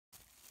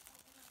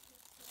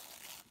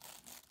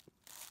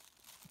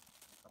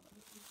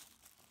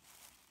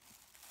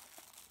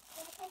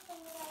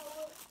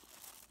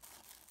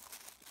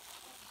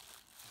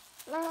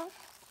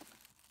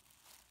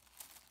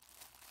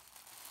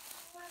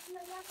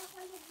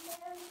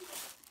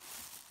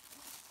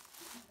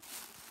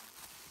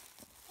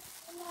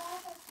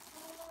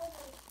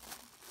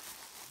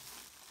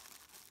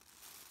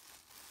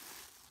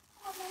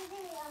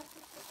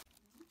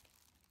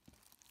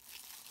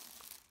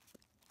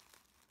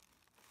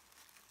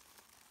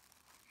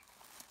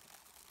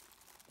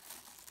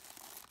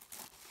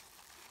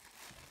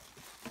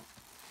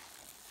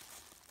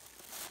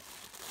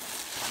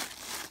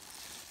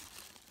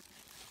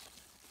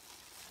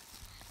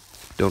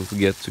Don't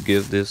forget to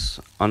give this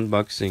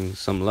unboxing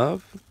some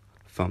love,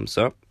 thumbs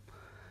up.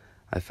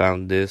 I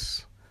found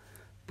this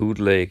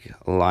Bootleg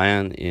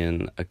Lion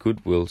in a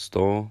Goodwill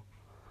store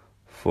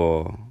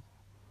for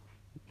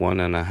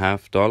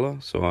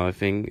 $1.50, so I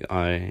think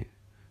I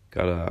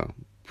got a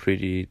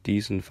pretty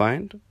decent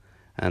find.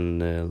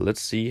 And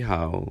let's see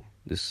how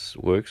this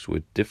works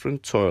with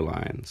different toy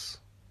lines.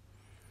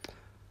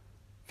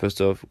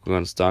 First off, we're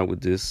gonna start with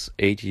this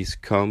 80s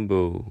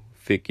combo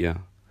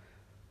figure.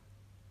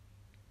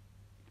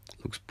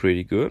 Looks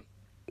pretty good.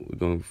 We're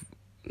going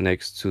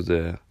next to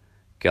the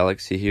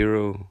Galaxy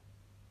Hero,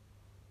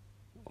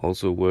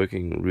 also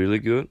working really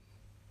good.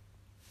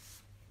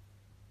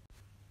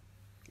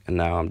 And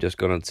now I'm just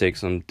gonna take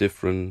some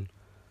different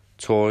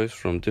toys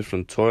from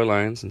different toy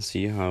lines and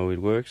see how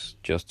it works,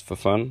 just for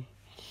fun.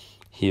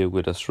 Here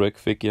with a Shrek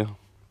figure.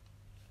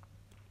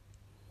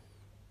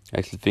 I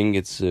actually think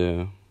it's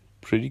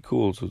pretty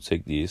cool to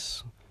take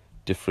these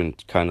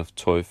different kind of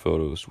toy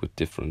photos with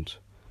different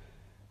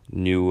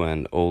new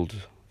and old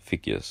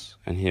figures.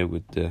 And here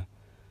with the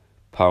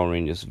Power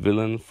Rangers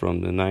villain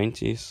from the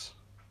 90s.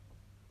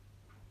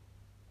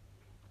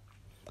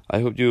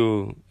 I hope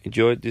you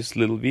enjoyed this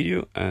little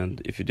video,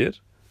 and if you did,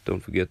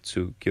 don't forget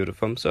to give it a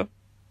thumbs up.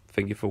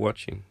 Thank you for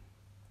watching.